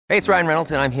Hey, it's Ryan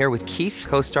Reynolds, and I'm here with Keith,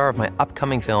 co-star of my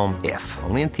upcoming film, If,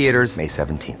 only in theaters May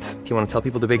 17th. Do you want to tell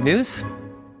people the big news?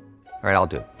 All right, I'll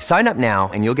do it. Sign up now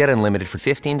and you'll get unlimited for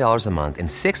 $15 a month and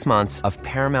 6 months of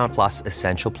Paramount Plus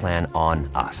Essential Plan on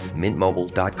us.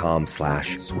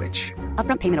 MintMobile.com/switch.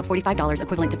 Upfront payment of $45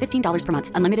 equivalent to $15 per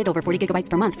month. Unlimited over 40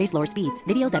 gigabytes per month. Face lower speeds.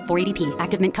 Videos at 480p.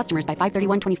 Active Mint customers by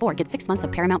 531.24 get 6 months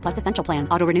of Paramount Plus Essential Plan.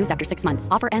 Auto renews after 6 months.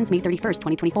 Offer ends May 31st,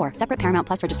 2024. Separate Paramount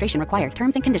Plus registration required.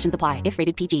 Terms and conditions apply if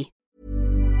rated PG.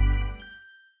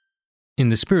 In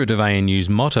the spirit of ANU's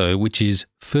motto, which is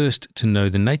first to know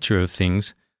the nature of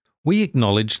things, we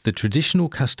acknowledge the traditional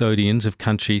custodians of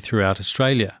country throughout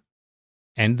Australia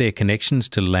and their connections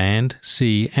to land,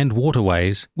 sea and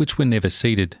waterways which were never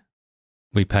ceded.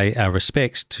 We pay our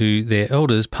respects to their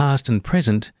elders past and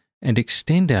present and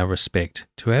extend our respect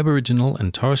to Aboriginal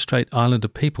and Torres Strait Islander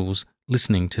peoples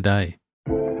listening today.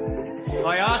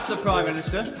 I asked the Prime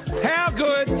Minister, how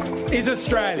good is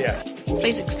Australia?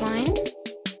 Please explain.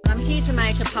 I'm here to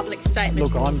make a public statement.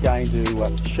 Look, I'm going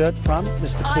to shirt front,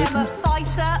 Mr. Putin. I am a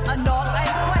fighter and not a quitter.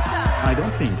 I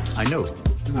don't think I know.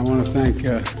 I want to thank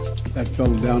that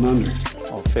fellow down under.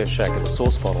 Oh, fair shake of the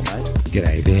sauce bottle, mate.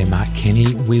 G'day there, Mark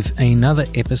Kenny with another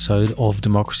episode of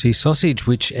Democracy Sausage,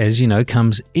 which, as you know,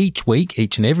 comes each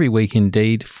and every week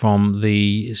indeed, from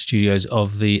the studios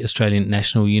of the Australian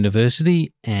National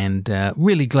University, and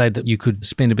really glad that you could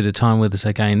spend a bit of time with us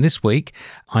again this week.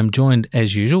 I'm joined,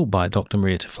 as usual, by Dr.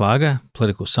 Maria Taflaga,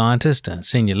 political scientist,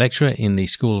 senior lecturer in the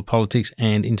School of Politics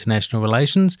and International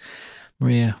Relations.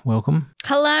 Maria, welcome.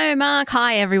 Hello, Mark.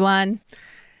 Hi, everyone.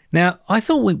 Now, I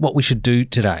thought what we should do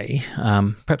today,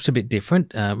 perhaps a bit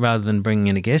different, rather than bringing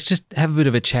in a guest, just have a bit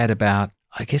of a chat about,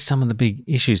 I guess, some of the big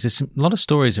issues. There's a lot of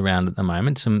stories around at the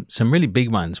moment, some really big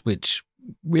ones, which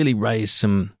really raise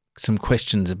some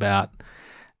questions about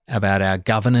our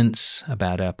governance,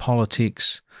 about our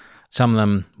politics, some of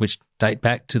them which date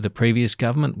back to the previous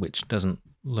government, which doesn't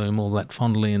loom all that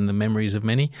fondly in the memories of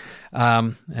many,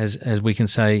 as we can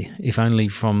say, if only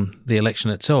from the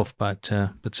election itself, but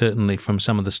certainly from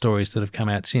some of the stories that have come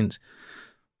out since.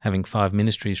 Having 5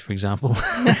 ministries, for example.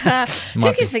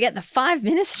 Who could forget the 5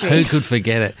 ministries? Who could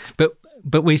forget it?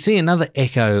 But we see another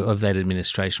echo of that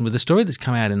administration with a story that's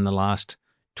come out in the last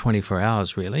 24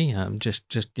 hours, really,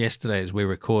 just yesterday as we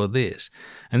record this.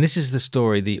 And this is the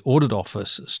story, the Audit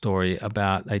Office story,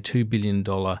 about a $2 billion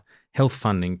health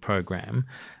funding program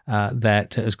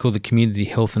that is called the Community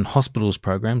Health and Hospitals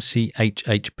Program,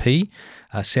 CHHP,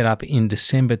 set up in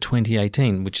December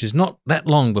 2018, which is not that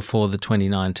long before the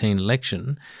 2019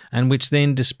 election, and which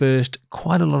then dispersed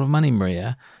quite a lot of money,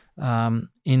 Maria,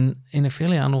 in a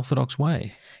fairly unorthodox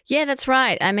way. Yeah, that's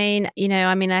right. I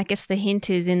guess the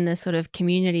hint is in the sort of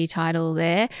community title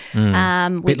there. A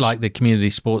bit like the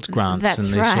community sports grants and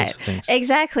these sorts of things.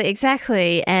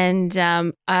 Exactly. And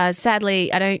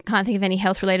sadly, I can't think of any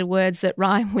health-related words that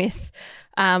rhyme with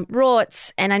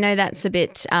rorts, and I know that's a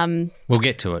bit. We'll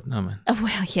get to it.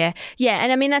 Yeah,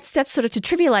 and I mean that's sort of to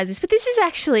trivialise this, but this is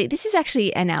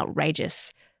actually an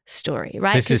outrageous story,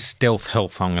 right? This is stealth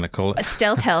health, I'm going to call it.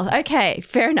 Stealth health. Okay,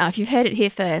 fair enough. You've heard it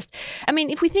here first. I mean,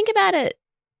 if we think about it,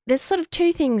 there's sort of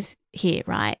two things here,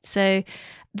 right? So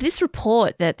this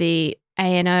report that the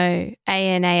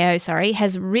ANAO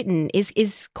has written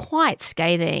is quite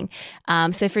scathing.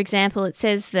 So, for example, it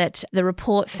says that the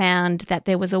report found that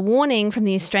there was a warning from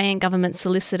the Australian government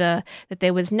solicitor that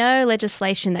there was no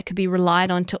legislation that could be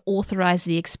relied on to authorise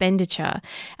the expenditure.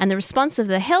 And the response of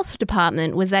the health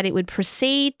department was that it would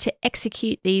proceed to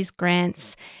execute these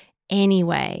grants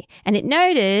anyway. And it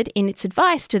noted in its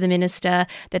advice to the minister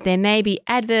that there may be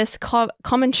adverse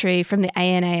commentary from the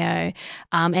ANAO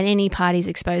and any parties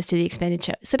exposed to the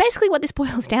expenditure. So basically what this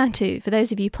boils down to, for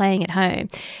those of you playing at home,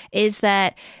 is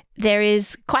that there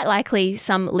is quite likely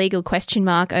some legal question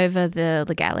mark over the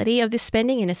legality of this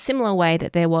spending in a similar way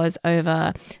that there was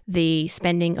over the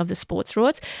spending of the sports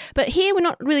rorts. But here we're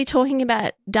not really talking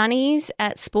about dunnies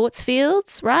at sports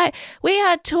fields, right? We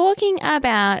are talking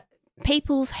about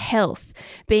people's health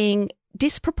being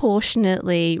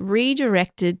disproportionately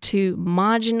redirected to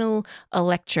marginal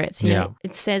electorates. You know,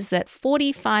 it says that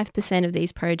 45% of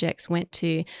these projects went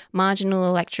to marginal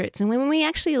electorates. And when we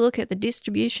actually look at the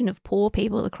distribution of poor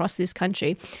people across this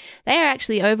country, they are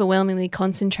actually overwhelmingly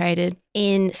concentrated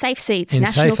in safe seats,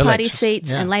 National Party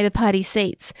seats and Labor Party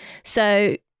seats.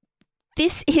 So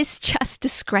this is just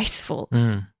disgraceful.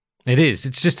 It is.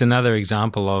 It's just another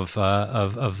example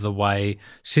of the way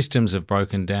systems have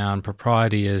broken down.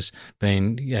 Propriety has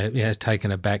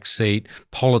taken a back seat.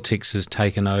 Politics has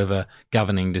taken over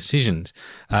governing decisions.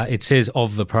 It says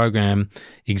of the program,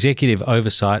 executive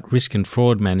oversight, risk and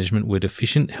fraud management were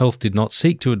deficient. Health did not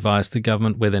seek to advise the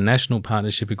government whether National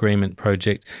Partnership Agreement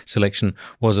project selection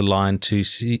was aligned to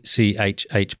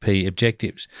CHHP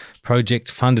objectives.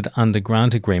 Projects funded under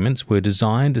grant agreements were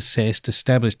designed, assessed,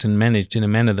 established and managed in a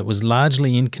manner that was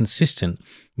largely inconsistent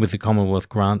with the Commonwealth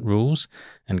grant rules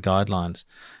and guidelines.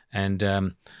 And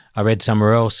I read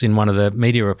somewhere else in one of the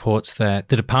media reports that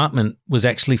the department was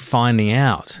actually finding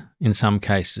out in some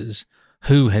cases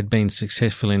who had been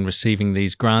successful in receiving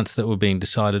these grants that were being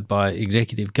decided by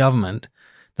executive government.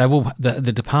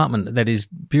 The department, that is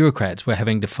bureaucrats, were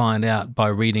having to find out by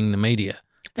reading the media.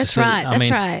 That's right. That's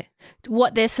right.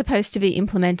 What they're supposed to be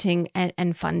implementing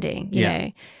and funding, you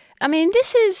know. I mean,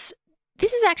 this is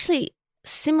actually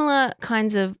similar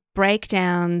kinds of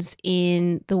breakdowns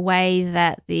in the way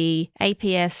that the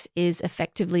APS is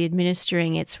effectively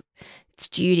administering its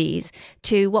duties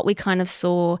to what we kind of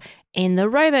saw in the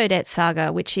robo-debt saga,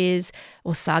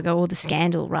 or the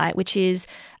scandal, right, which is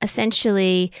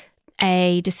essentially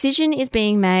a decision is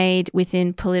being made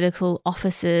within political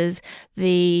offices.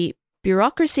 The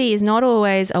bureaucracy is not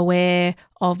always aware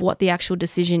of what the actual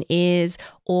decision is,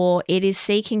 or it is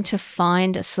seeking to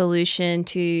find a solution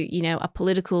to, you know, a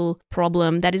political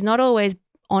problem that is not always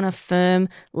on a firm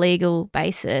legal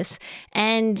basis.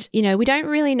 And, you know, we don't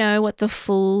really know what the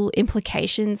full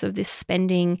implications of this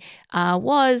spending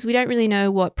was. We don't really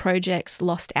know what projects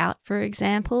lost out, for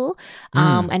example,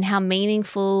 and how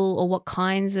meaningful or what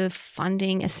kinds of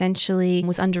funding essentially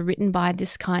was underwritten by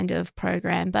this kind of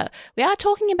program. But we are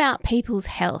talking about people's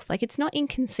health. Like, it's not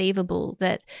inconceivable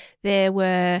that there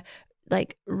were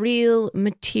like real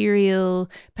material,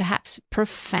 perhaps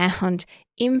profound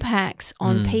impacts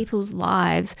on people's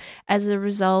lives as a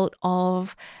result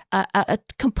of a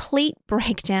complete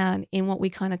breakdown in what we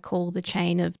kind of call the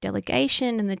chain of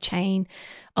delegation and the chain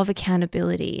of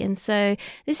accountability. And so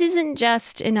this isn't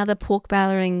just another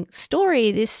pork-barreling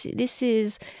story. This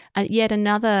is yet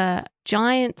another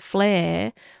giant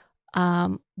flare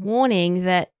warning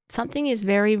that something is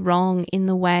very wrong in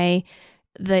the way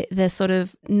the sort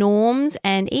of norms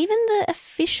and even the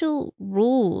official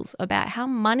rules about how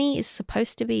money is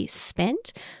supposed to be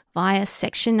spent via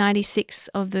Section 96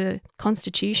 of the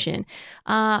Constitution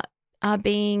are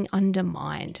being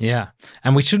undermined. Yeah.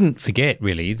 And we shouldn't forget,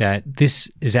 really, that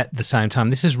this is at the same time,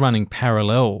 this is running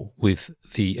parallel with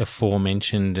the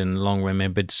aforementioned and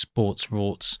long-remembered Sports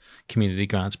Rorts community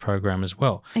grants program as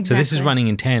well. Exactly. So this is running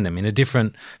in tandem in a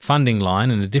different funding line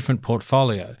and a different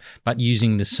portfolio, but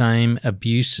using the same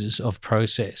abuses of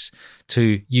process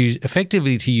to use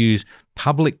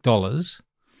public dollars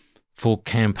for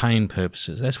campaign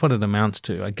purposes. That's what it amounts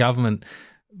to. A government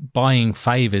buying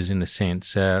favours, in a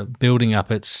sense, building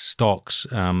up its stocks,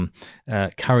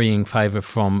 currying favour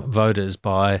from voters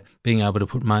by being able to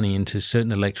put money into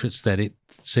certain electorates that it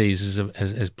sees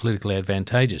as politically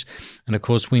advantageous. And of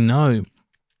course, we know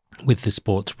with the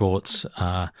Sports Rorts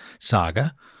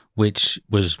saga, which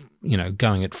was, you know,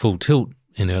 going at full tilt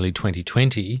in early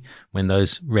 2020 when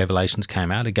those revelations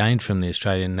came out, again from the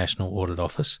Australian National Audit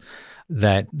Office,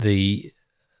 that we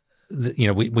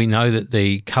know that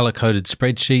the colour-coded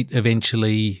spreadsheet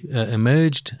eventually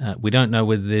emerged. We don't know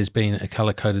whether there's been a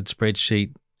colour-coded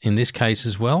spreadsheet in this case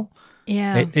as well.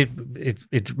 Yeah,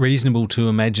 it's reasonable to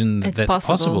imagine that's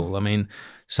possible. I mean,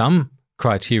 some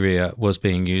criteria was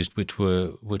being used which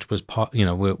were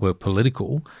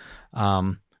political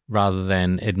rather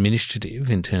than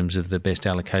administrative in terms of the best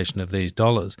allocation of these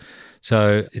dollars.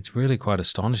 So it's really quite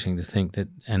astonishing to think that,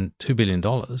 and $2 billion,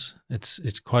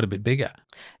 it's quite a bit bigger.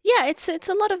 Yeah, it's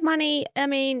a lot of money. I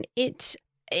mean, it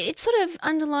sort of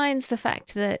underlines the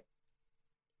fact that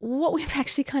what we've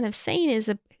actually kind of seen is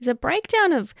a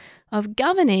breakdown of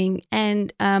governing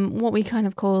and what we kind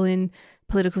of call in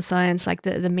political science like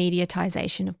the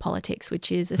mediatization of politics,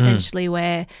 which is essentially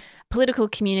where political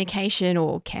communication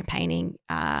or campaigning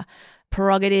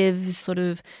prerogatives sort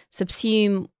of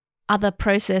subsume other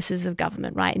processes of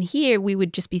government, right? And here we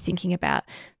would just be thinking about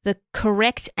the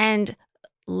correct and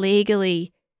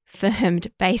legally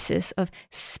firmed basis of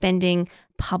spending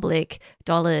public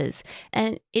dollars.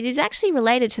 And it is actually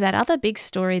related to that other big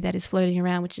story that is floating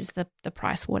around, which is the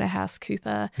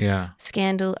PricewaterhouseCoopers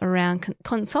scandal around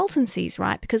consultancies,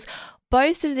 right? Because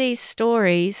both of these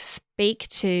stories speak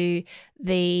to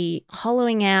the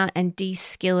hollowing out and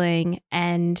de-skilling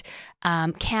and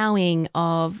cowing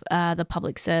of the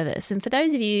public service. And for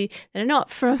those of you that are not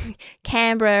from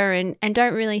Canberra and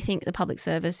don't really think the public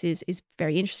service is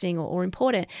very interesting or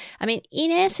important, I mean,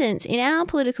 in essence, in our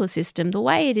political system, the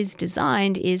way it is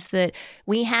designed is that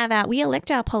we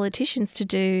elect our politicians to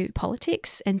do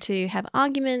politics and to have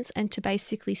arguments and to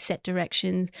basically set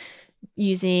directions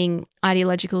using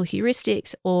ideological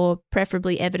heuristics or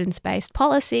preferably evidence-based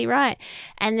policy, right?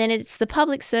 And then it's the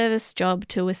public service job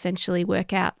to essentially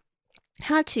work out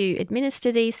how to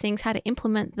administer these things, how to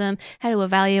implement them, how to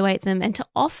evaluate them, and to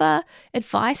offer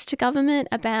advice to government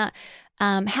about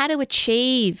how to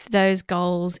achieve those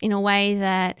goals in a way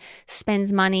that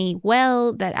spends money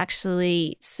well, that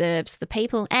actually serves the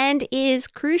people and is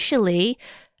crucially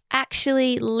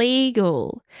actually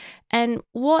legal. And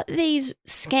what these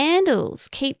scandals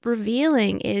keep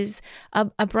revealing is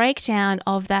a breakdown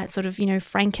of that sort of,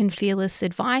 Frankenfearless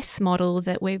advice model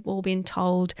that we've all been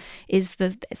told is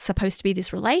supposed to be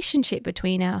this relationship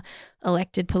between our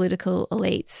elected political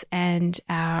elites and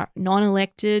our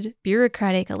non-elected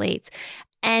bureaucratic elites.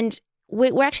 And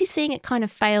we're actually seeing it kind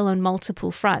of fail on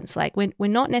multiple fronts. Like we're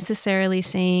not necessarily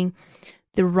seeing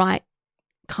the right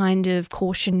kind of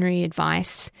cautionary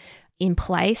advice in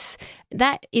place.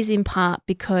 That is in part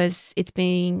because it's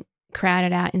being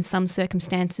crowded out in some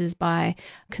circumstances by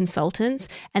consultants,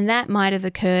 and that might have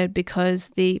occurred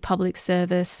because the public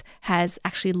service has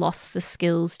actually lost the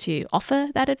skills to offer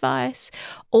that advice,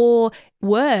 or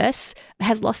worse,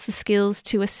 has lost the skills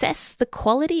to assess the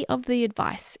quality of the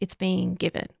advice it's being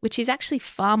given, which is actually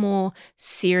far more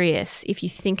serious if you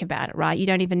think about it, right? You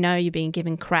don't even know you're being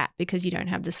given crap because you don't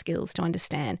have the skills to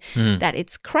understand that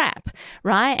it's crap,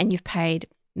 right? And you've paid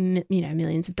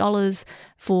millions of dollars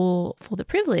for the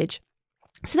privilege.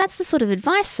 So that's the sort of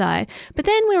advice side. But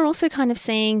then we're also kind of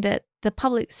seeing that the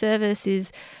public service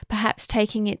is perhaps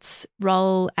taking its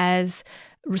role as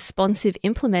responsive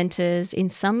implementers in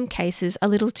some cases a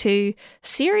little too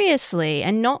seriously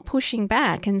and not pushing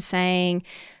back and saying,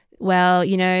 well,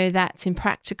 that's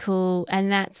impractical and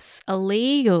that's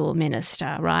illegal,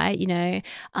 Minister, right?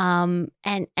 And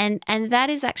that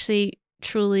is actually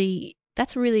truly,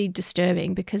 that's really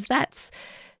disturbing because that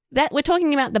we're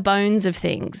talking about the bones of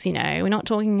things, we're not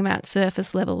talking about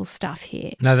surface level stuff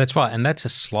here. No, that's right. And that's a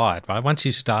slide, right? Once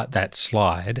you start that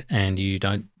slide and you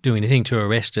don't do anything to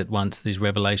arrest it once these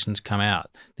revelations come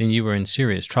out, then you were in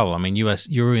serious trouble. I mean,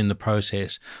 you're in the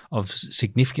process of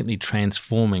significantly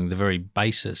transforming the very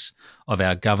basis of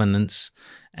our governance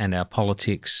and our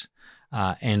politics,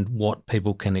 and what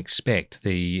people can expect,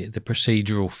 the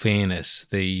procedural fairness,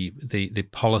 the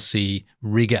policy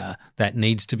rigour that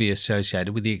needs to be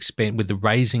associated with the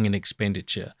raising and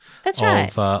expenditure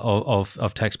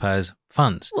of taxpayers'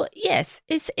 funds. Well, yes,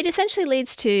 it essentially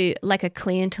leads to like a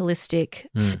clientelistic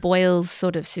spoils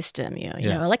sort of system.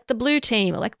 Elect the blue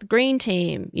team, elect the green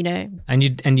team. And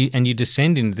you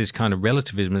descend into this kind of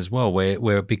relativism as well,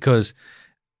 where because.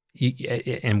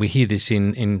 And we hear this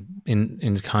in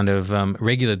kind of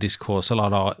regular discourse a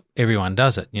lot. Everyone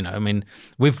does it, I mean,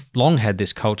 we've long had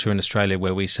this culture in Australia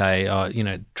where we say,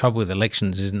 trouble with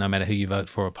elections is no matter who you vote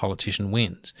for, a politician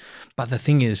wins. But the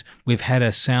thing is, we've had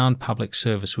a sound public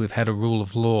service, we've had a rule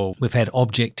of law, we've had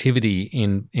objectivity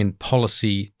in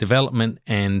policy development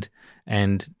and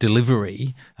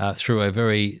delivery through a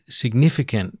very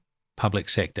significant public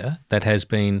sector that has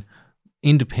been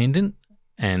independent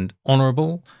and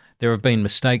honourable. There have been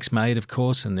mistakes made, of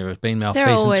course, and there have been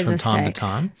malfeasance from time to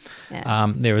time.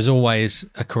 Yeah. There is always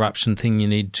a corruption thing you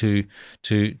need to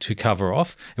cover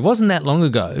off. It wasn't that long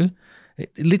ago.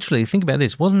 Literally, think about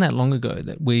this. It wasn't that long ago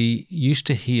that we used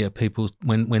to hear people,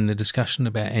 when the discussion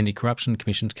about anti-corruption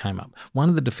commissions came up, one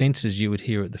of the defences you would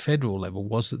hear at the federal level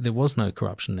was that there was no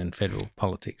corruption in federal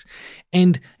politics.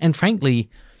 And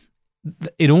frankly,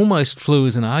 it almost flew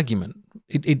as an argument.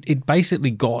 It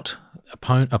basically got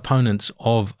opponents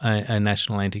of a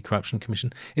National Anti-Corruption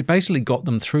Commission, it basically got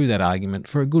them through that argument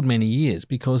for a good many years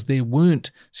because there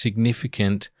weren't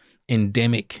significant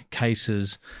endemic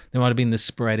cases. There might have been the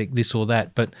sporadic this or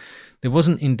that, but there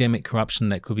wasn't endemic corruption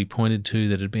that could be pointed to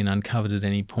that had been uncovered at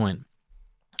any point.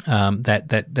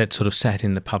 That sort of sat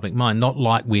in the public mind, not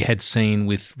like we had seen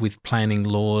with planning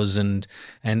laws and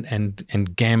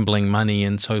gambling money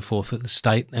and so forth at the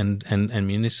state and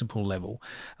municipal level.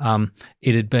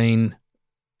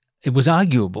 It was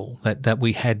arguable that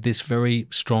we had this very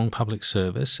strong public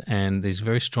service and these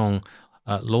very strong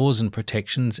laws and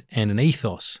protections and an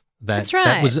ethos That's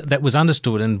right. That was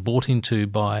understood and bought into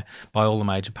by all the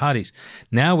major parties.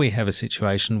 Now we have a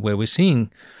situation where we're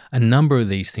seeing a number of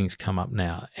these things come up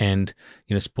now, and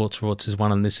sports rorts is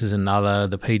one, and this is another.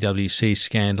 The PwC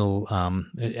scandal,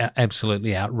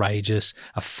 absolutely outrageous,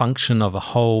 a function of a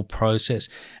whole process.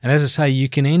 And as I say, you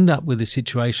can end up with a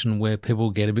situation where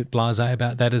people get a bit blasé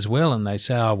about that as well, and they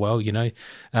say, "Oh well,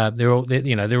 they're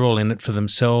all in it for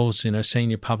themselves."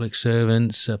 Senior public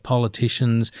servants,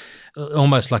 politicians,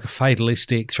 almost like a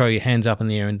fatalistic, throw your hands up in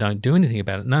the air and don't do anything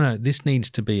about it. No, this needs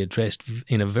to be addressed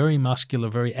in a very muscular,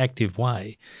 very active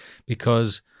way,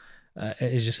 because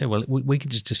as you said, well, we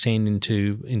could just descend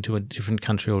into a different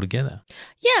country altogether.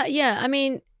 Yeah. I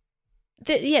mean,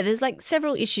 there's like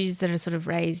several issues that are sort of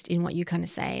raised in what you kind of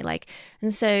say.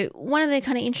 And so one of the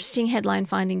kind of interesting headline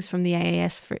findings from the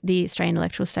AAS, for the Australian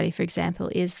Electoral Study, for example,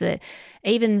 is that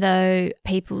even though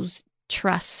people's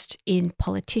trust in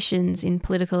politicians, in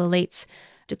political elites,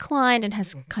 declined and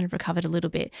has kind of recovered a little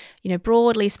bit.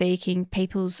 Broadly speaking,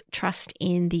 people's trust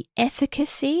in the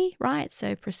efficacy, right,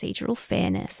 so procedural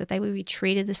fairness, that they will be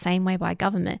treated the same way by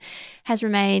government, has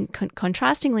remained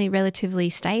contrastingly relatively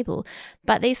stable.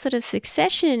 But these sort of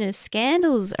succession of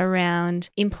scandals around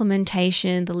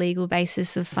implementation, the legal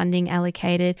basis of funding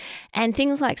allocated, and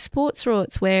things like sports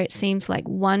rorts, where it seems like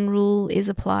one rule is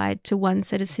applied to one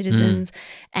set of citizens,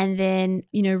 and then,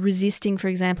 resisting, for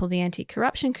example, the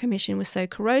Anti-Corruption Commission was so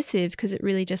corrosive because it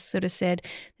really just sort of said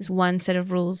there's one set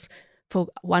of rules for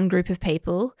one group of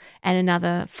people and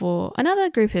another for another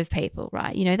group of people,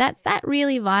 right? That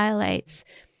really violates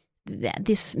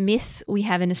this myth we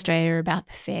have in Australia about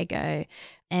the fair go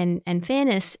and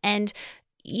fairness. And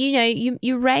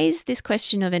you raised this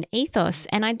question of an ethos,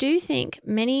 and I do think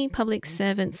many public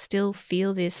servants still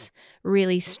feel this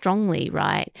really strongly,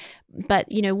 right? But,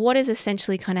 what has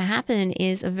essentially kind of happened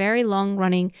is a very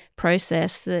long-running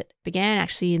process that began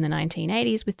actually in the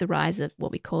 1980s with the rise of what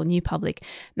we call new public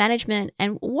management.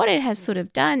 And what it has sort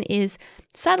of done is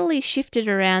subtly shifted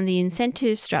around the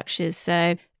incentive structures.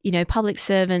 So, public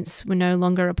servants were no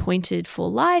longer appointed for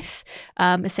life.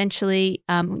 Essentially,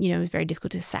 it was very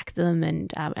difficult to sack them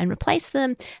and replace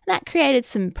them. And that created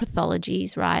some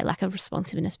pathologies, right? Lack of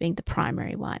responsiveness being the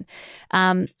primary one.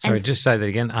 Just say that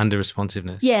again,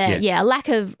 under-responsiveness. Yeah. Lack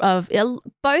of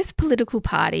both political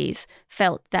parties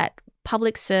felt that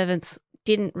public servants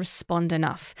didn't respond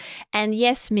enough. And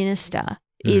Yes Minister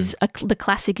is the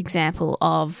classic example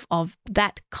of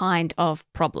that kind of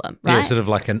problem, right? Yeah, sort of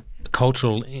like a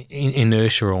cultural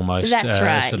inertia almost. That's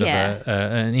right, sort of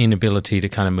an inability to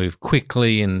kind of move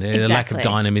quickly, and a lack of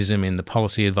dynamism in the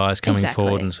policy advice coming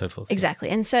forward and so forth. Exactly.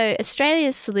 And so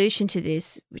Australia's solution to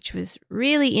this, which was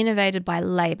really innovated by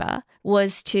Labor,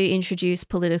 was to introduce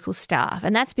political staff.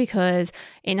 And that's because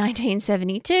in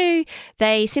 1972,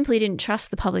 they simply didn't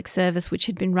trust the public service, which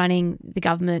had been running the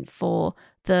government for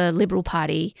the Liberal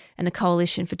Party and the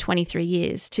coalition for 23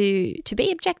 years to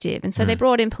be objective. And so they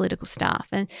brought in political staff,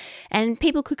 and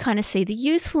people could kind of see the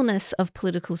usefulness of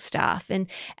political staff. And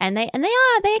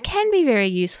they can be very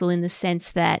useful in the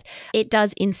sense that it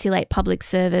does insulate public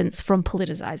servants from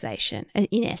politicization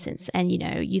in essence. And,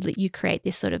 you create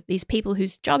this sort of these people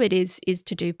whose job it is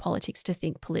to do politics, to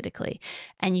think politically.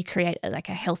 And you create like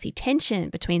a healthy tension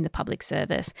between the public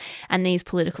service and these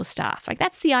political staff. Like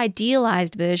that's the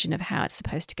idealized version of how it's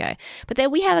supposed to go. But then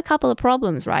we have a couple of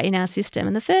problems, right, in our system.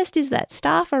 And the first is that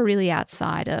staff are really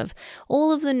outside of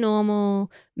all of the normal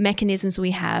mechanisms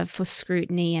we have for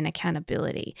scrutiny and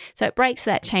accountability. So it breaks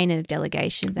that chain of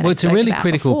delegation that I spoke about before. Well, it's a really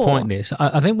critical point, this.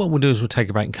 I think what we'll do is we'll take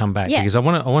a break and come back because I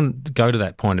want to go to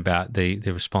that point about the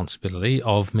responsibility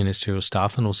of ministerial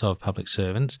staff and also of public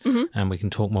servants, and we can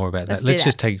talk more about that. Let's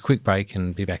just take a quick break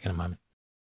and be back in a moment.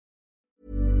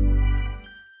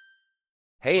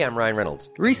 Hey, I'm Ryan Reynolds.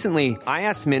 Recently, I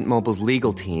asked Mint Mobile's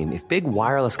legal team if big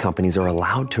wireless companies are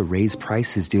allowed to raise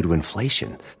prices due to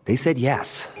inflation. They said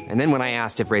yes. And then when I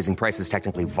asked if raising prices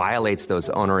technically violates those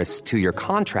onerous two-year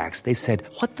contracts, they said,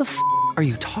 "What the f*** are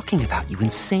you talking about, you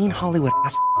insane Hollywood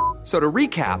ass?" So to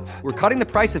recap, we're cutting the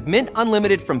price of Mint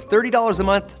Unlimited from $30 a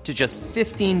month to just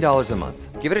 $15 a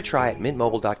month. Give it a try at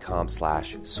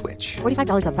mintmobile.com/switch.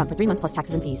 $45 up front for 3 months plus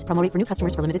taxes and fees. Promo rate for new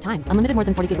customers for limited time. Unlimited more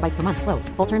than 40 gigabytes per month. Slows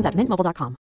full terms at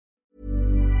mintmobile.com.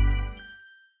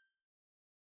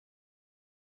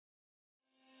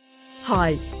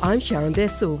 Hi, I'm Sharon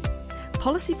Bessel.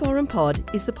 Policy Forum Pod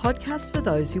is the podcast for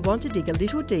those who want to dig a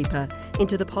little deeper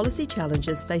into the policy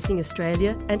challenges facing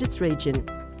Australia and its region.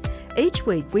 Each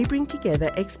week we bring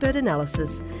together expert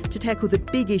analysis to tackle the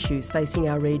big issues facing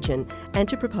our region and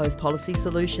to propose policy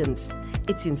solutions.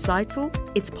 It's insightful,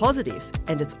 it's positive,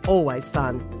 and it's always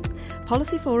fun.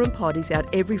 Policy Forum Pod is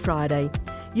out every Friday.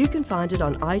 You can find it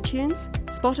on iTunes,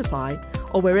 Spotify,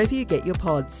 or wherever you get your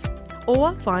pods.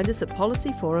 Or find us at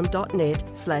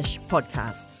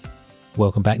policyforum.net/podcasts.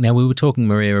 Welcome back. Now, we were talking,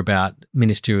 Maria, about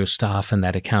ministerial staff and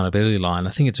that accountability line. I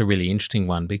think it's a really interesting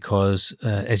one because,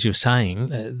 as you're saying,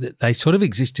 they sort of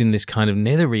exist in this kind of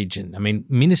nether region. I mean,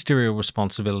 ministerial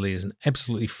responsibility is an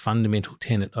absolutely fundamental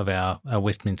tenet of our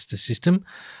Westminster system,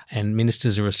 and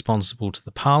ministers are responsible to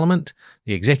the Parliament.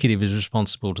 The executive is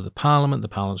responsible to the Parliament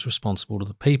is responsible to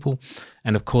the people,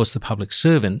 and of course the public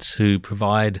servants who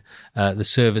provide the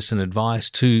service and advice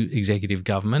to executive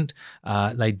government,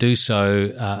 they do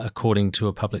so according to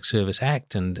a Public Service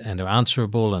Act and are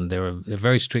answerable, and there are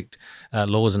very strict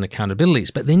laws and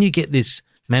accountabilities. But then you get this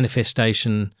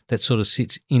manifestation that sort of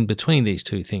sits in between these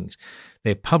two things.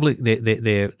 They're public.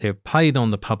 They're paid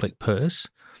on the public purse.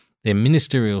 They're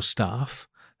ministerial staff.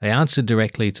 They answer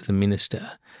directly to the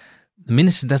minister. The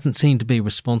minister doesn't seem to be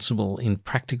responsible in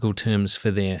practical terms for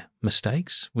their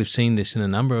mistakes. We've seen this in a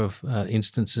number of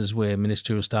instances where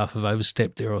ministerial staff have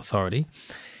overstepped their authority.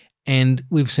 And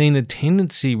we've seen a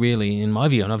tendency, really, in my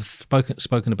view, and I've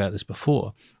spoken about this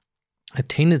before, a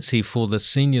tendency for the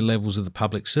senior levels of the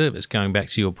public service, going back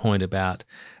to your point about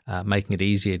making it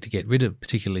easier to get rid of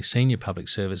particularly senior public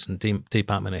service and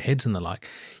departmental heads and the like.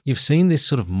 You've seen this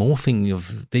sort of morphing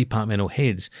of departmental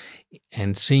heads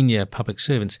and senior public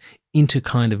servants into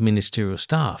kind of ministerial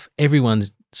staff.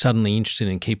 Everyone's suddenly interested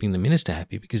in keeping the minister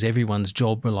happy because everyone's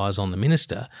job relies on the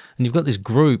minister. And you've got this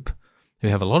group who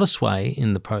have a lot of sway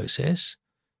in the process,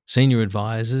 senior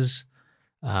advisors,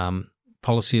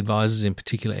 policy advisors in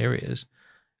particular areas.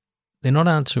 They're not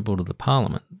answerable to the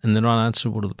Parliament and they're not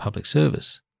answerable to the public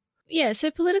service. Yeah, so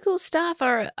political staff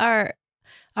are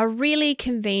really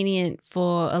convenient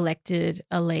for elected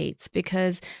elites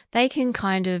because they can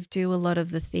kind of do a lot of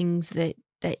the things that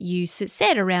you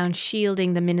said around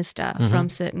shielding the minister from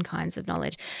certain kinds of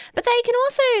knowledge. But they can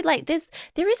also,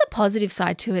 there is a positive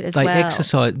side to it as well. They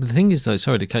exercise, the thing is though,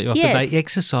 sorry to cut you off, yes. but they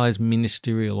exercise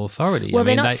ministerial authority. Well,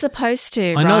 they're not supposed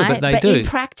to, I know, but they do. In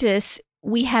practice,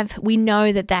 we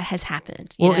know that has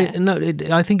happened. Well,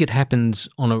 I think it happens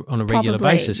on a regular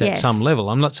basis at some level.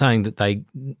 I'm not saying that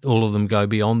all of them go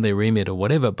beyond their remit or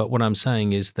whatever, but what I'm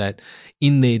saying is that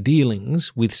in their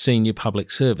dealings with senior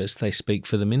public service, they speak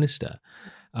for the minister.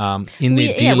 In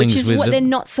their dealings which is with what they're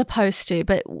not supposed to,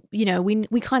 but we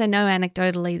kind of know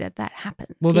anecdotally that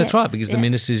happens. Well, that's right, because the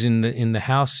minister's in the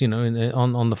House,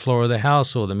 on the floor of the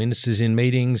House, or the minister's in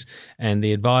meetings, and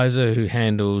the advisor who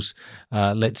handles,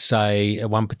 let's say,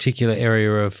 one particular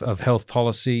area of health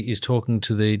policy is talking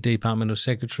to the departmental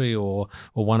secretary or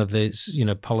one of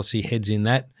the policy heads in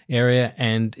that area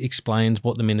and explains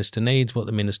what the minister needs, what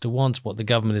the minister wants, what the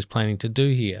government is planning to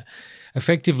do here.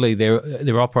 Effectively,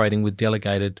 they're operating with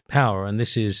delegated power, and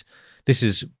this is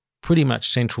pretty much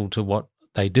central to what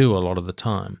they do a lot of the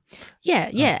time. Yeah,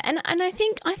 and I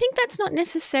think that's not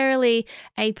necessarily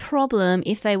a problem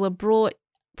if they were brought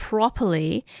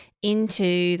properly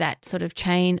into that sort of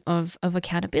chain of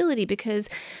accountability, because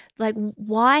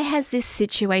why has this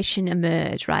situation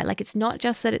emerged, right? It's not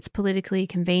just that it's politically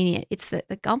convenient, it's that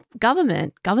the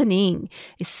governing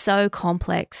is so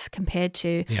complex compared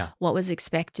to what was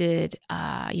expected,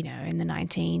 in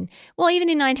even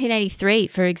in 1983,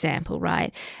 for example,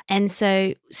 right? And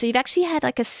so you've actually had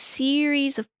a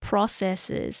series of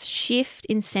processes shift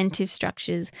incentive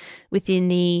structures within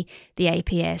the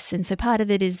APS. And so part of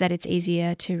it is that it's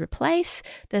easier to replace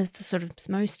the sort of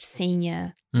most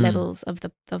senior levels of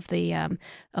the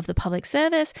public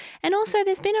service, and also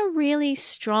there's been a really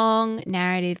strong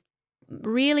narrative,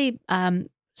 really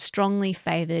strongly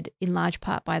favoured in large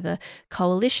part by the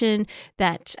coalition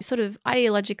that sort of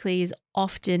ideologically is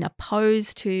often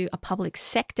opposed to a public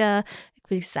sector,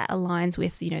 because that aligns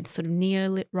with, the sort of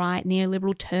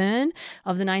neoliberal turn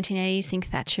of the 1980s. Think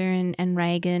Thatcher and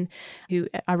Reagan, who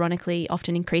ironically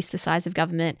often increased the size of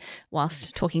government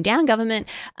whilst talking down government.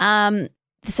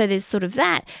 So there's sort of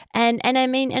that. And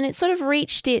it sort of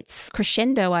reached its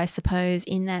crescendo, I suppose,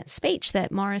 in that speech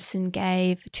that Morrison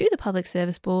gave to the Public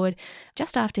Service Board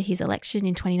just after his election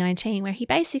in 2019, where he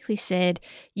basically said,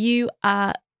 you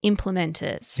are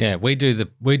implementers. Yeah, we do the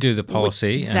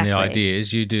policy and the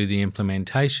ideas, you do the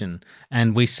implementation.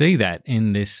 And we see that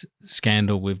in this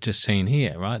scandal we've just seen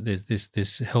here, right? There's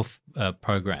this health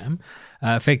program.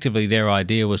 Effectively, their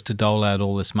idea was to dole out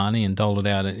all this money and dole it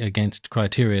out against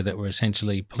criteria that were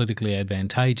essentially politically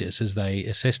advantageous as they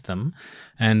assessed them,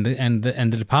 and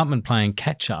the department playing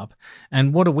catch up.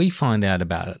 And what do we find out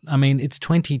about it? I mean, it's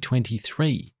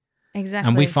 2023. Exactly.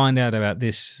 And we find out about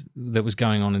this that was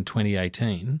going on in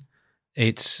 2018.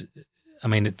 It's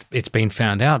been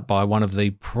found out by one of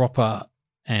the proper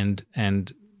and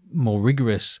more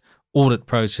rigorous audit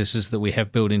processes that we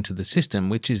have built into the system,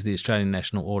 which is the Australian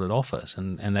National Audit Office,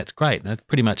 and that's great. And that's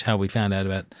pretty much how we found out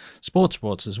about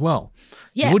sports as well.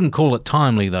 Yeah. You wouldn't call it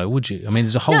timely, though, would you? I mean,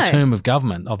 there's a whole No. term of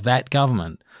government,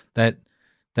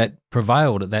 that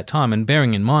prevailed at that time. And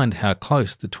bearing in mind how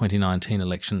close the 2019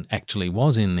 election actually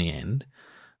was in the end,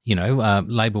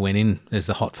 Labor went in as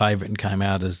the hot favourite and came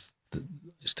out as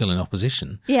still in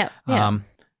opposition. Yeah.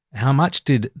 How much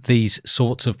did these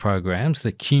sorts of programs,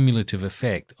 the cumulative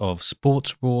effect of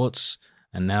sports,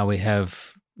 and now we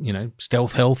have,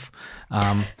 stealth health.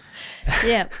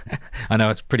 Yeah. I know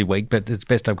it's pretty weak, but it's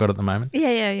best I've got at the moment.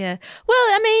 Yeah. Well,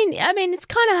 I mean, it's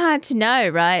kind of hard to know,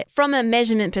 right? From a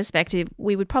measurement perspective,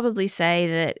 we would probably say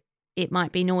that it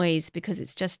might be noise because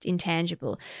it's just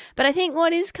intangible. But I think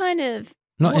what is kind of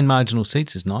Not in marginal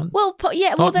seats, is not. Well,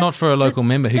 Not for a local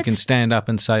member who can stand up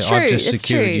and say, I've just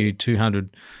secured you $200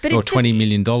 or $20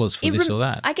 million for this or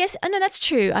that. I guess, no, that's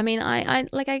true. I mean, I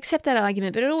accept that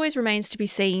argument, but it always remains to be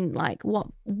seen, like,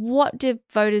 what do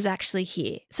voters actually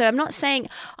hear? So I'm not saying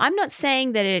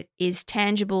that it is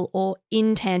tangible or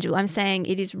intangible. I'm saying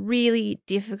it is really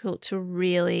difficult to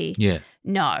really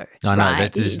know. I know.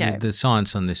 Right? The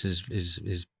science on this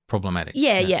is problematic.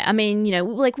 Yeah. I mean,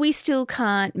 we still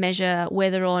can't measure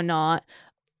whether or not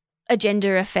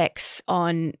agenda effects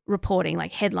on reporting,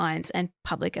 like headlines and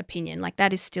public opinion. Like,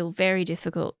 that is still very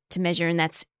difficult to measure, and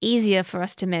that's easier for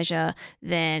us to measure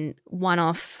than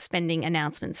one-off spending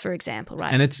announcements, for example,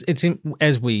 right? And it's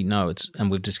as we know, and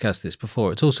we've discussed this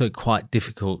before, it's also quite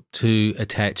difficult to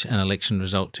attach an election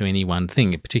result to any one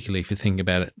thing, particularly if you think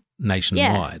about it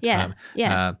nationwide.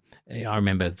 I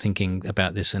remember thinking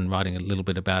about this and writing a little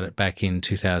bit about it back in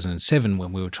 2007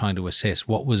 when we were trying to assess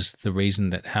what was the reason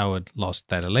that Howard lost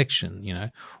that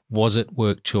election. Was it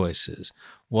work choices?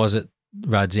 Was it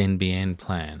Rudd's NBN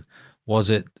plan? Was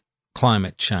it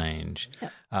climate change?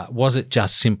 Was it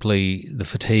just simply the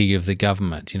fatigue of the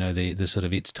government, the sort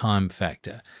of its time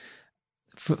factor?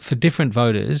 For different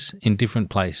voters in different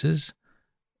places,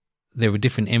 there were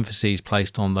different emphases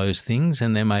placed on those things,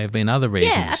 and there may have been other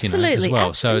reasons, as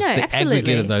well. So it's the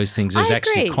aggregate of those things is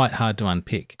actually quite hard to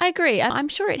unpick. I agree. I'm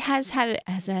sure it has had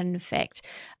an effect,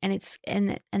 and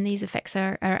these effects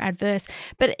are adverse.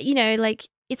 But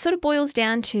it sort of boils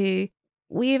down to,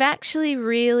 we've actually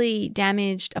really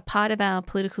damaged a part of our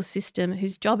political system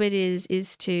whose job it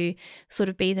is to sort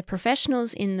of be the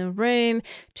professionals in the room,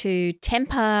 to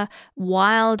temper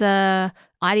wilder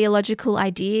ideological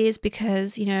ideas,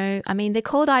 because, they're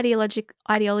called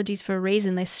ideologies for a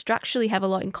reason. They structurally have a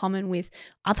lot in common with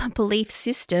other belief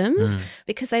systems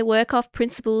because they work off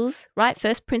principles, right?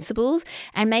 First principles,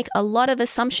 and make a lot of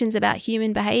assumptions about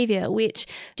human behavior, which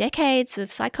decades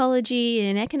of psychology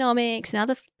and economics and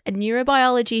other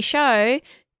neurobiology show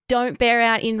don't bear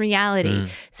out in reality.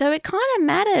 So it kind of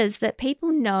matters that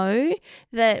people know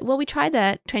that, well, we tried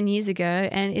that 10 years ago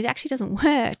and it actually doesn't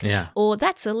work. Yeah. Or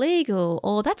that's illegal,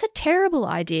 or that's a terrible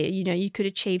idea. You could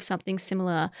achieve something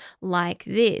similar like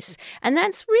this. And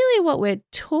that's really what we're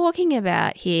talking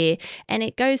about here. And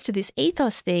it goes to this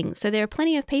ethos thing. So there are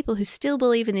plenty of people who still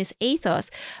believe in this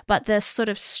ethos, but the sort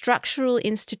of structural,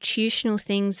 institutional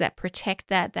things that protect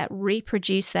that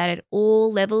reproduce that at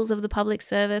all levels of the public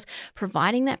service,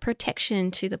 providing that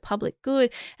protection to the public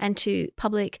good and to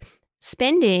public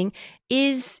spending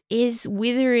is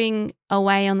withering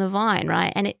away on the vine,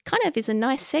 right? And it kind of is a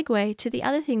nice segue to the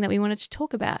other thing that we wanted to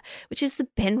talk about, which is the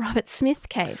Ben Roberts-Smith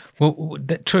case. Well,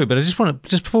 true, but I just want to,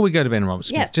 just before we go to Ben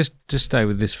Roberts-Smith, just stay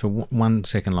with this for 1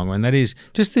 second longer, and that is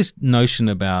just this notion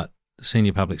about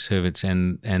senior public servants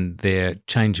and their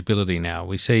changeability now.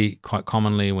 We see quite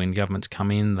commonly when governments come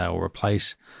in, they'll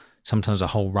replace sometimes a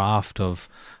whole raft of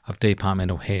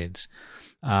departmental heads.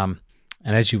 And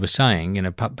as you were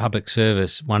saying, public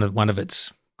service, one of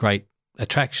its great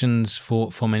attractions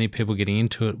for many people getting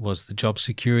into it was the job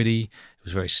security. It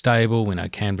was very stable. We know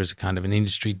Canberra's a kind of an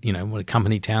industry, a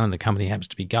company town, and the company happens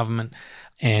to be government.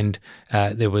 And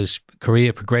there was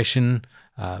career progression,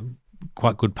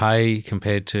 quite good pay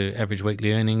compared to average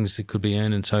weekly earnings that could be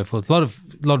earned and so forth. A lot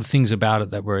of things about it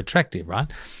that were attractive,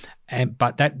 right?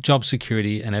 But that job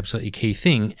security, an absolutely key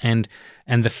thing, and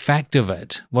the fact of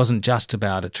it wasn't just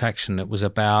about attraction, it was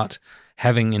about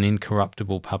having an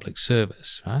incorruptible public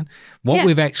service, right? What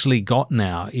we've actually got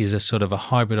now is a sort of a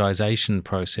hybridization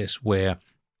process where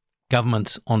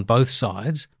governments on both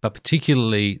sides, but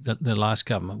particularly the last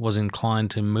government, was inclined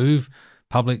to move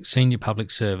senior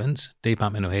public servants,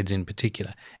 departmental heads in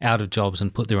particular, out of jobs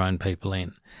and put their own people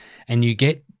in. And you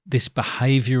get this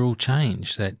behavioural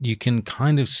change that you can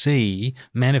kind of see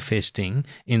manifesting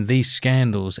in these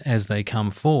scandals as they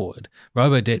come forward.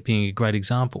 Robodebt being a great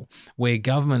example, where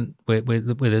government, where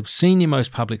the senior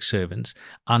most public servants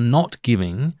are not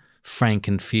giving frank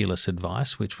and fearless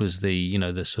advice, which was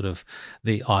the sort of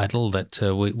the idol that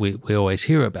we always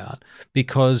hear about,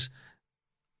 because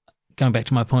going back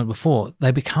to my point before,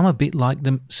 they become a bit like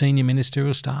the senior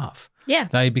ministerial staff. Yeah.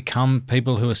 They become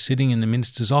people who are sitting in the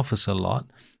minister's office a lot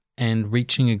and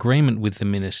reaching agreement with the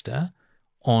minister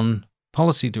on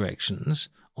policy directions,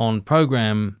 on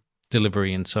program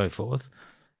delivery and so forth,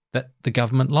 that the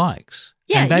government likes.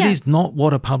 Yeah, and that is not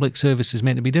what a public service is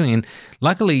meant to be doing. And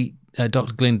luckily,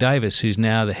 Dr. Glenn Davis, who's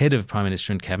now the head of Prime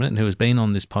Minister and Cabinet and who has been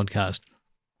on this podcast,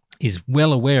 is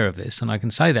well aware of this, and I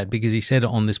can say that because he said it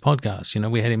on this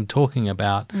podcast. We had him talking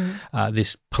about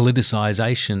this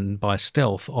politicisation by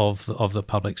stealth of the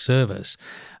public service,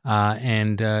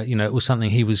 and it was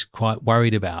something he was quite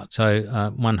worried about.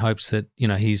 So one hopes that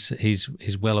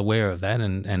he's well aware of that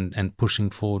and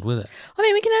pushing forward with it. I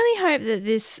mean, we can only hope that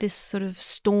this sort of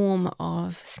storm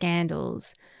of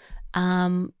scandals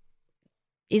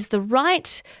is the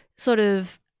right sort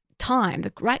of time,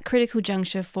 the right critical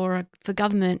juncture for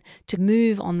government to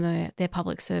move on their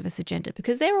public service agenda,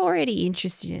 because they're already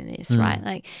interested in this, right?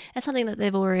 Like, that's something that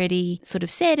they've already sort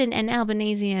of said, and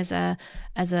Albanese as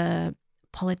a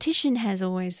politician has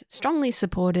always strongly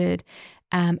supported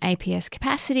APS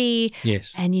capacity.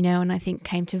 Yes. And and I think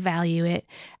came to value it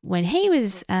when he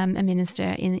was a minister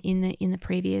in the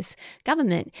previous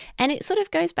government. And it sort of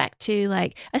goes back to,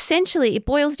 like, essentially it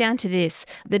boils down to this: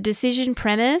 the decision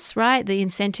premise, right? The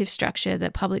incentive structure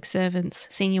that public servants,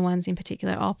 senior ones in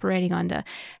particular, are operating under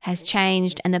has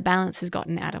changed, and the balance has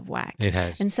gotten out of whack. It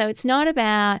has. And so it's not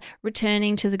about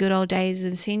returning to the good old days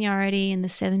of seniority and the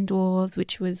Seven Dwarfs,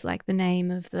 which was like the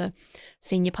name of the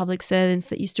senior public servants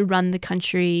that used to run the country,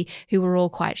 who were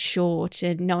all quite short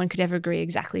and no one could ever agree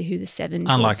exactly who the seven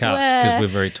Unlike dwarfs us, were. because we're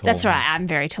very tall. That's right. I'm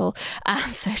very tall.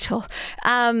 I'm so tall.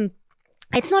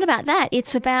 It's not about that.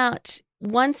 It's about,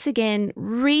 once again,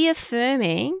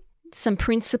 reaffirming some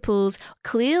principles,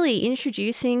 clearly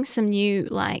introducing some new,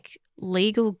 like,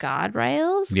 legal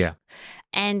guardrails. Yeah.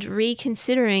 And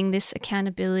reconsidering this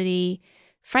accountability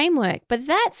framework. But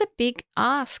that's a big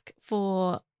ask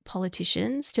for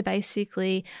politicians, to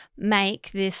basically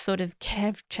make this sort of get out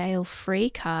of jail free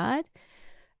card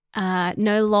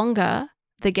no longer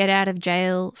the get out of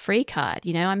jail free card.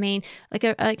 I mean, like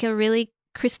a really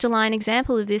crystalline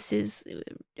example of this is,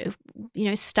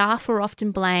 staff were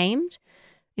often blamed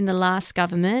in the last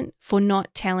government for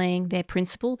not telling their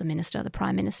principal, the minister, the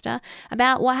prime minister,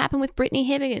 about what happened with Brittany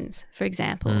Hibbigans, for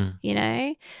example.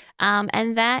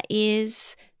 And that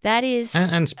is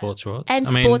and sports rorts. And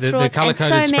I mean, sports the rorts,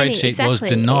 colour-coded and so many, spreadsheet exactly. was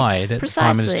denied at the Precisely.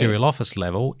 Prime Ministerial Office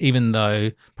level, even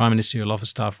though Prime Ministerial Office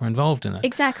staff were involved in it.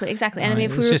 Exactly. And I mean,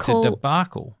 if we it's recall, just a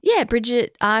debacle. Yeah, not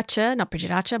Bridget Archer,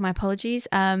 my apologies.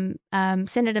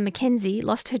 Senator Mackenzie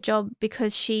lost her job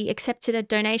because she accepted a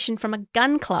donation from a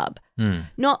gun club,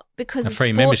 not because of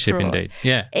free sports membership, rort. indeed.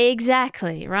 Yeah,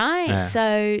 exactly right.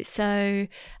 Yeah. So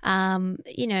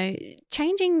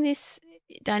changing this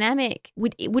dynamic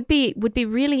would be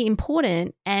really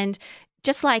important. And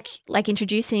just like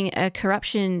introducing a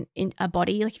corruption in a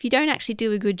body, like, if you don't actually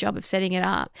do a good job of setting it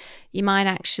up, you might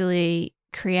actually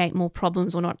create more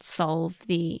problems or not solve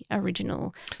the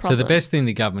original problem. So the best thing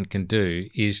the government can do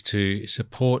is to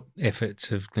support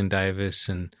efforts of Glenn Davis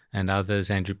and others,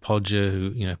 Andrew Podger,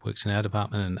 who works in our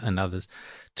department, and others,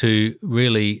 to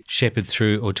really shepherd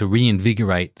through, or to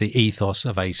reinvigorate the ethos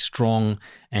of a strong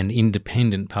and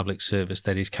independent public service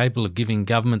that is capable of giving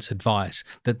governments advice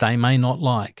that they may not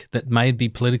like, that may be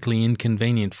politically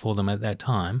inconvenient for them at that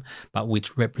time, but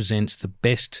which represents the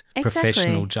best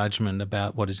professional judgment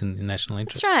about what is in the national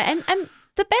interest. That's right. And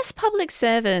the best public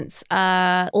servants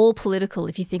are all political,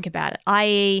 if you think about it,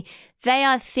 i.e. they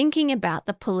are thinking about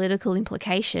the political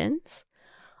implications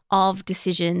of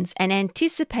decisions and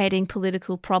anticipating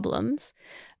political problems,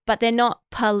 but they're not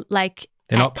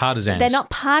they're not partisans. They're not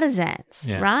partisans,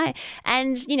 Yeah. right?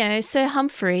 And, Sir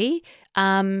Humphrey,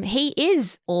 he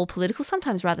is all political,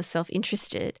 sometimes rather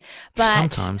self-interested.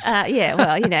 But, Sometimes. but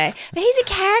he's a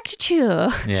caricature.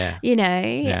 Yeah.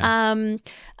 Yeah.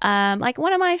 Like,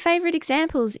 one of my favourite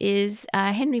examples is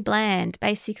Henry Bland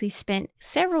basically spent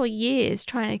several years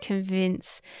trying to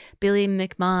convince Billy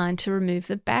McMahon to remove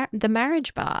the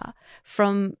marriage bar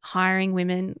from hiring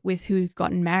women who'd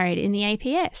gotten married in the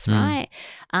APS, right?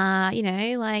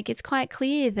 It's quite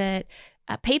clear that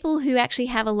people who actually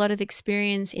have a lot of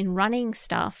experience in running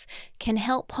stuff can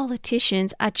help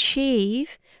politicians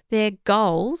achieve their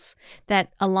goals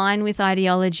that align with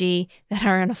ideology, that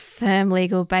are on a firm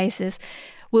legal basis,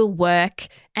 will work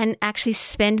and actually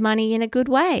spend money in a good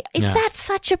way. Is that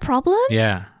such a problem?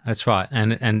 Yeah, that's right.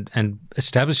 And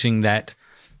establishing that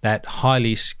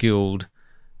highly skilled,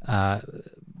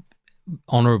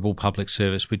 honourable public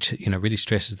service, which really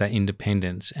stresses that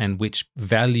independence and which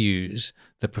values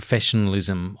the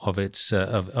professionalism of its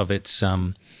delivery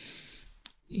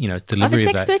Of its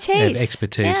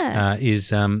expertise.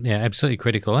 Is absolutely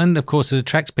critical. And of course, it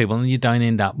attracts people, and you don't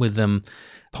end up with them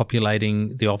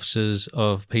populating the offices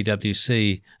of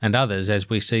PwC and others, as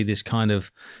we see this kind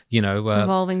of,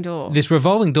 revolving door. This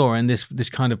revolving door and this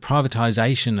kind of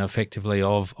privatisation, effectively,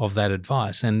 of that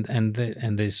advice, and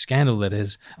the scandal that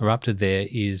has erupted there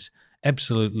is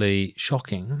absolutely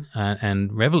shocking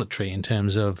and revelatory in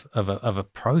terms of a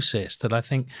process that I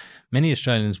think many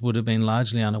Australians would have been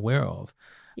largely unaware of.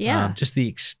 Yeah. Just the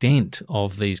extent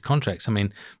of these contracts. I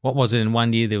mean, what was it in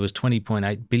 1 year? There was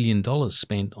 $20.8 billion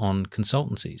spent on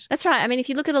consultancies. That's right. I mean, if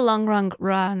you look at a long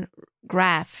run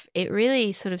graph, it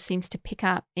really sort of seems to pick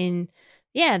up in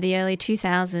the early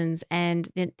 2000s, and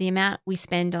the amount we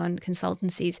spend on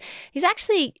consultancies is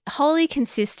actually wholly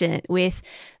consistent with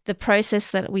the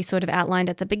process that we sort of outlined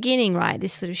at the beginning, right?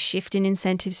 This sort of shift in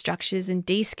incentive structures and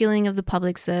de-skilling of the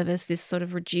public service, this sort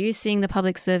of reducing the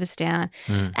public service down.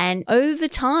 And over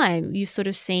time, you've sort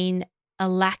of seen a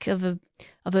lack of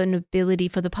an ability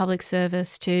for the public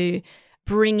service to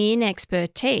bring in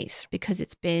expertise because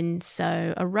it's been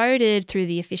so eroded through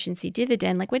the efficiency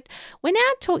dividend. Like we're now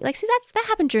talking, that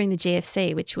happened during the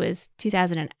GFC, which was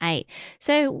 2008.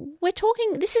 So we're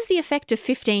talking, this is the effect of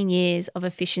 15 years of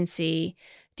efficiency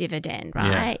dividend,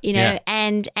 right?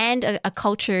 And a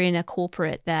culture in a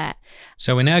corporate that.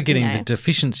 So we're now getting the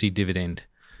deficiency dividend.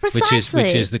 Precisely.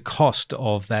 Which is the cost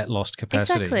of that lost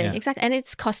capacity. Exactly. And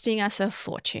it's costing us a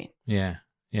fortune. Yeah.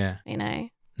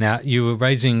 Now, you were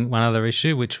raising one other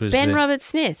issue, which was Ben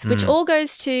Roberts-Smith, which all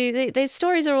goes to these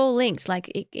stories are all linked. Like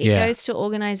it goes to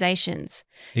organisations.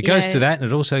 It goes to that,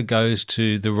 and it also goes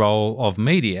to the role of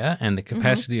media and the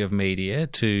capacity of media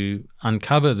to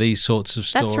uncover these sorts of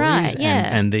stories. That's right,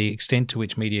 and the extent to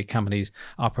which media companies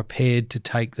are prepared to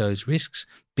take those risks.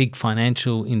 Big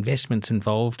financial investments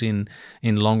involved in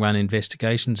long-run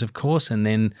investigations, of course, and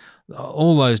then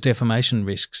all those defamation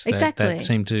risks that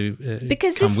seem to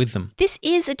come with them. This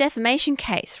is a defamation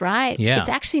case, right? Yeah. It's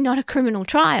actually not a criminal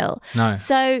trial. No.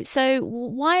 So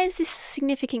why is this a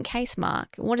significant case,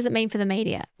 Mark? What does it mean for the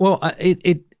media? Well,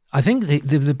 I think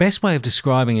the best way of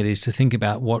describing it is to think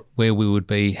about where we would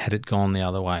be had it gone the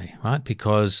other way, right?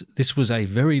 Because this was a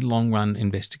very long-run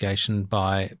investigation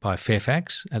by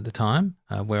Fairfax at the time,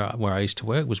 where I used to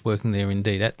work, was working there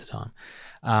indeed at the time.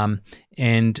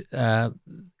 And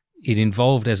it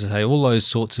involved, as I say, all those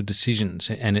sorts of decisions,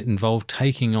 and it involved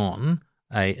taking on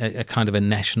a kind of a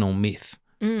national myth.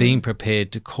 Being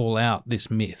prepared to call out this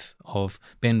myth of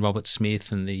Ben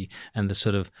Roberts-Smith and the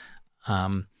sort of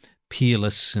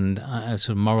peerless and sort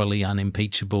of morally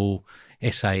unimpeachable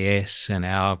SAS and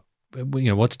our,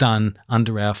 what's done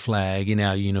under our flag, in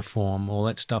our uniform, all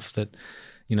that stuff that,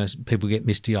 people get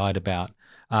misty-eyed about.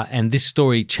 And this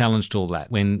story challenged all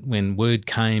that. When word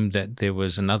came that there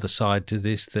was another side to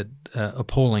this, that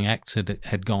appalling acts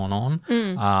had gone on.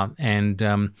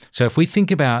 So if we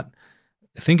think about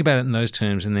it in those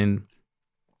terms, and then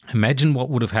imagine what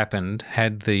would have happened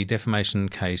had the defamation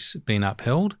case been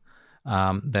upheld,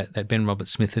 that Ben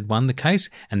Roberts-Smith had won the case,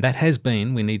 and that has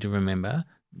been, we need to remember,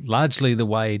 largely the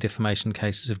way defamation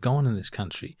cases have gone in this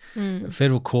country.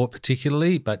 Federal court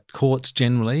particularly, but courts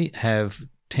generally have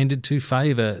tended to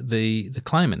favour the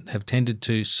claimant, have tended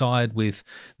to side with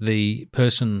the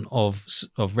person of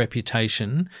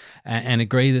reputation and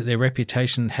agree that their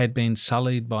reputation had been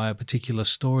sullied by a particular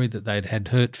story, that they'd had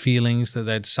hurt feelings, that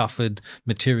they'd suffered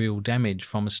material damage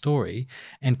from a story.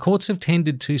 And courts have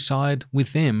tended to side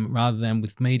with them rather than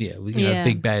with media,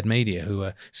 big bad media who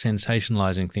are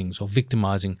sensationalising things or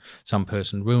victimising some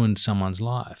person, ruined someone's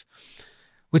life.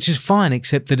 Which is fine,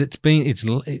 except that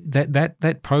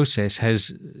that process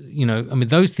has,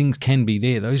 those things can be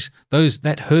there.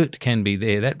 That hurt can be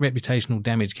there. That reputational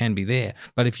damage can be there.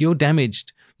 But if your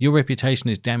reputation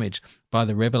is damaged by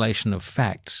the revelation of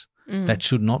facts, that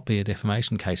should not be a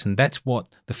defamation case. And that's what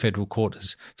the federal court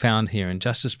has found here. And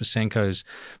Justice Besenko's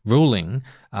ruling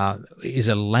is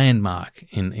a landmark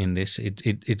in this.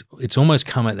 It's almost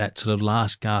come at that sort of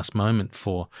last gasp moment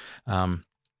for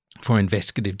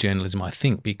investigative journalism, I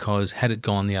think, because had it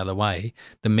gone the other way,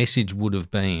 the message would have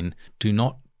been, do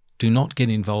not do not get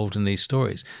involved in these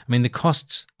stories. I mean, the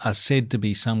costs are said to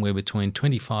be somewhere between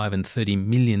 $25 and $30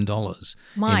 million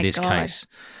in this case.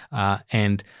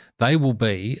 And they will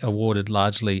be awarded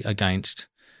largely against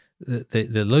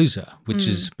the loser, which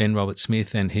is Ben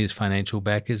Roberts-Smith and his financial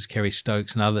backers, Kerry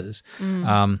Stokes and others.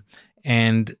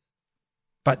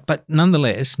 But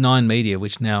nonetheless, Nine Media,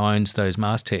 which now owns those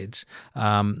mastheads,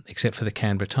 except for the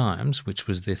Canberra Times, which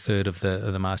was the third of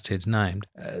the mastheads named,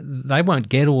 they won't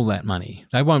get all that money.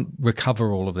 They won't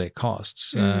recover all of their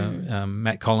costs.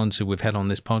 Matt Collins, who we've had on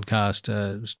this podcast,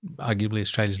 arguably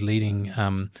Australia's leading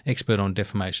expert on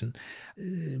defamation,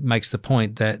 makes the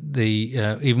point that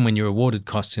even when you're awarded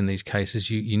costs in these cases,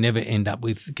 you never end up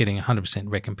with getting 100%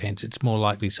 recompense. It's more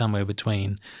likely somewhere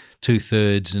between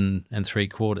 2/3 and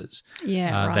 3/4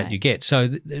 that you get.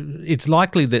 So it's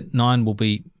likely that Nine will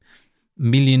be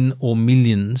million or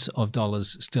millions of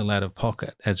dollars still out of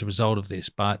pocket as a result of this,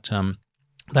 but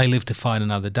they live to fight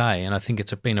another day, and I think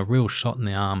it's been a real shot in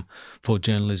the arm for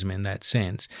journalism in that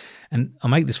sense. And I'll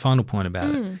make this final point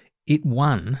about it. It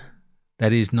won,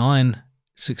 that is, Nine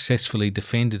successfully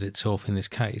defended itself in this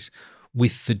case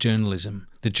with the journalism.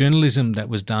 The journalism that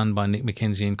was done by Nick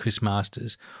McKenzie and Chris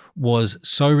Masters was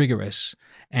so rigorous,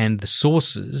 and the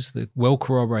sources, the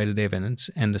well-corroborated evidence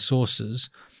and the sources,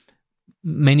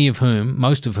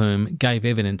 most of whom gave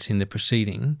evidence in the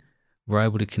proceeding, were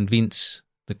able to convince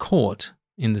the court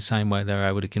in the same way they were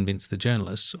able to convince the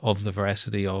journalists of the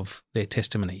veracity of their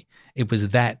testimony. It was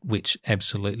that which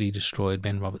absolutely destroyed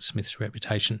Ben Roberts-Smith's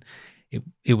reputation.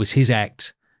 It was his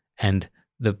act and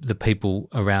the people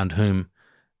around whom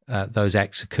those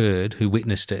acts occurred, who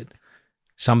witnessed it,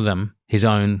 some of them his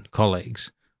own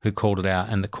colleagues, who called it out,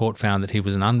 and the court found that he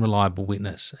was an unreliable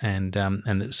witness, and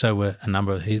so were a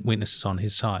number of his witnesses on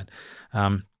his side.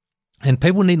 And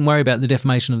people needn't worry about the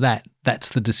defamation of that. That's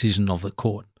the decision of the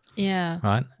court. Yeah.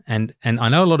 Right? And I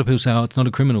know a lot of people say, oh, it's not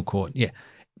a criminal court. Yeah.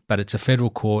 But it's a federal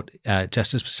court.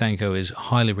 Justice Pasanko is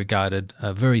highly regarded,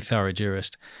 a very thorough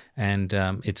jurist, and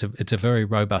it's a very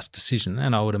robust decision.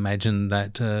 And I would imagine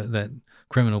that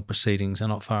criminal proceedings are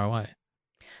not far away.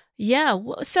 Yeah.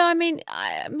 So I mean,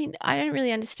 I don't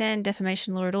really understand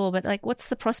defamation law at all. But what's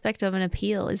the prospect of an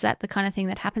appeal? Is that the kind of thing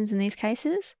that happens in these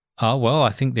cases? Oh well,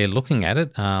 I think they're looking at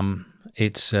it.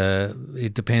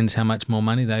 It depends how much more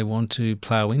money they want to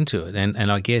plough into it,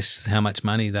 and I guess how much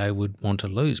money they would want to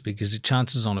lose, because the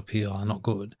chances on appeal are not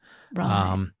good.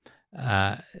 Right.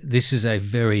 This is a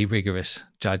very rigorous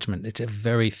judgment. It's a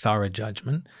very thorough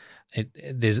judgment.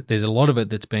 There's a lot of it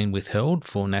that's been withheld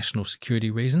for national security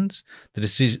reasons.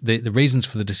 The reasons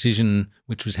for the decision,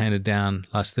 which was handed down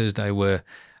last Thursday, were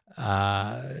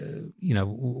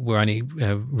only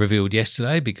revealed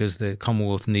yesterday because the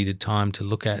Commonwealth needed time to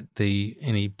look at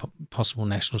any possible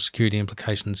national security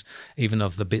implications, even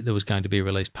of the bit that was going to be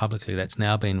released publicly. That's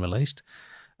now been released.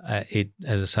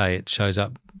 As I say, it shows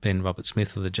up Ben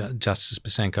Roberts-Smith, or the Justice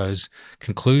Pasanko's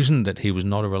conclusion that he was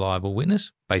not a reliable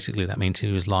witness. Basically, that means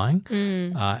he was lying,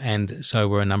 and so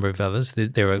were a number of others.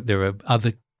 There are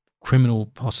other criminal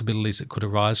possibilities that could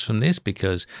arise from this,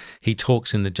 because he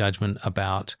talks in the judgment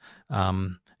about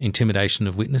intimidation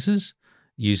of witnesses,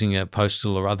 using a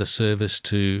postal or other service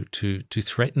to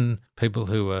threaten people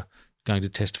who are going to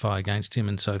testify against him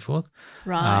and so forth,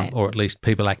 right? Or at least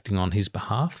people acting on his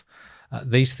behalf.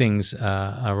 These things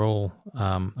are all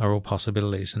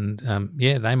possibilities, and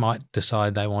they might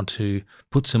decide they want to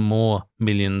put some more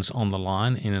millions on the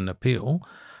line in an appeal.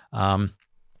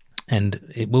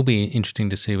 And it will be interesting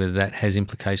to see whether that has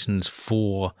implications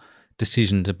for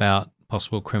decisions about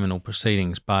possible criminal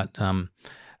proceedings. But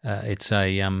it's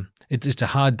a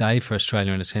hard day for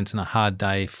Australia in a sense, and a hard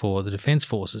day for the Defence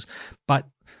Forces. But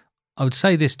I would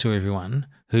say this to everyone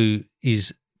who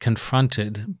is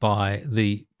confronted by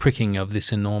the pricking of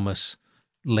this enormous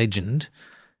legend: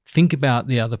 think about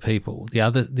the other people, the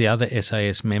other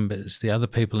SAS members, the other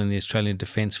people in the Australian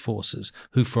Defence Forces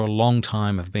who for a long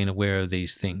time have been aware of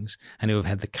these things and who have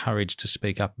had the courage to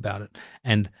speak up about it.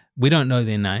 And we don't know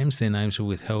their names. Their names were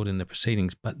withheld in the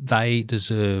proceedings, but they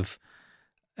deserve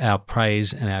our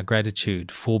praise and our gratitude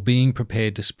for being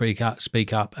prepared to speak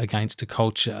up against a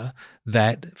culture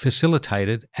that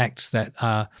facilitated acts that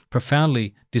are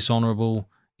profoundly dishonourable,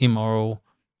 immoral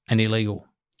and illegal.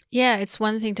 Yeah, it's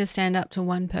one thing to stand up to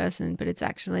one person, but it's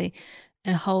actually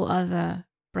a whole other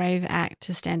brave act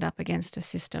to stand up against a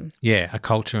system. Yeah, a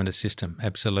culture and a system,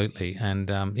 absolutely. And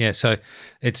so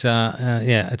it's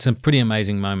a pretty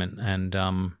amazing moment, and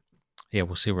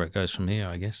we'll see where it goes from here,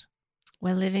 I guess.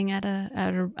 We're living at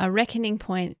a reckoning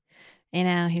point in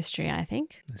our history, I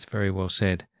think. That's very well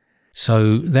said.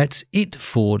 So that's it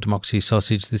for Democracy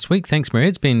Sausage this week. Thanks, Maria.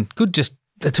 It's been good just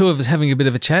the two of us having a bit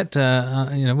of a chat,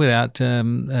 without,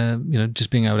 just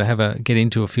being able to get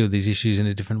into a few of these issues in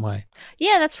a different way.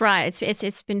 Yeah, that's right.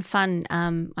 It's been fun,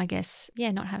 I guess,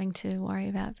 not having to worry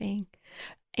about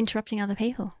interrupting other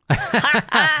people. No,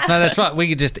 that's right. We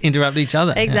could just interrupt each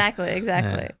other. Exactly.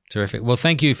 Yeah, terrific. Well,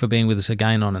 thank you for being with us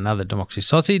again on another Democracy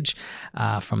Sausage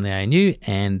from the ANU,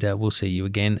 and we'll see you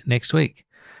again next week.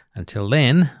 Until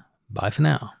then, bye for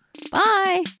now.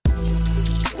 Bye.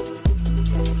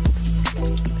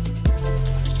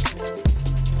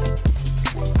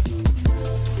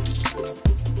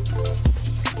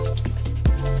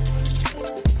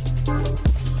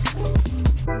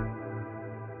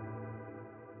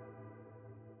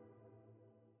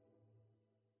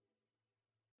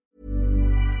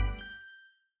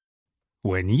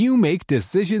 When you make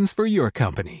decisions for your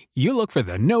company, you look for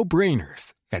the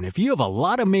no-brainers. And if you have a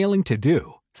lot of mailing to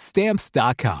do,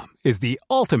 Stamps.com is the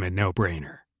ultimate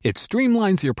no-brainer. It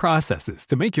streamlines your processes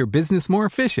to make your business more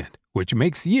efficient, which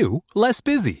makes you less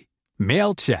busy.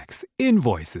 Mail checks,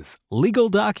 invoices, legal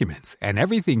documents, and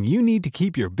everything you need to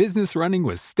keep your business running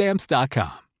with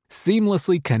Stamps.com.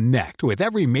 Seamlessly connect with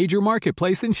every major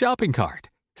marketplace and shopping cart.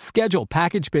 Schedule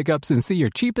package pickups and see your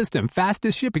cheapest and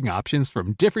fastest shipping options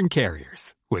from different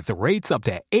carriers. With rates up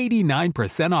to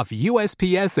 89% off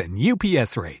USPS and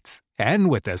UPS rates. And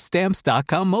with the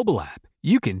Stamps.com mobile app,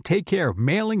 you can take care of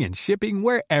mailing and shipping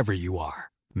wherever you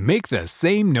are. Make the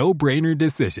same no-brainer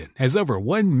decision as over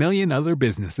 1 million other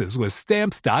businesses with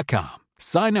Stamps.com.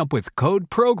 Sign up with code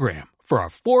PROGRAM for a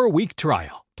 4-week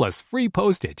trial, plus free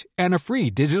postage and a free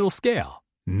digital scale.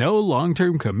 No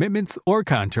long-term commitments or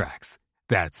contracts.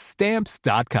 That's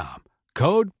Stamps.com.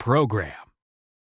 Code PROGRAM.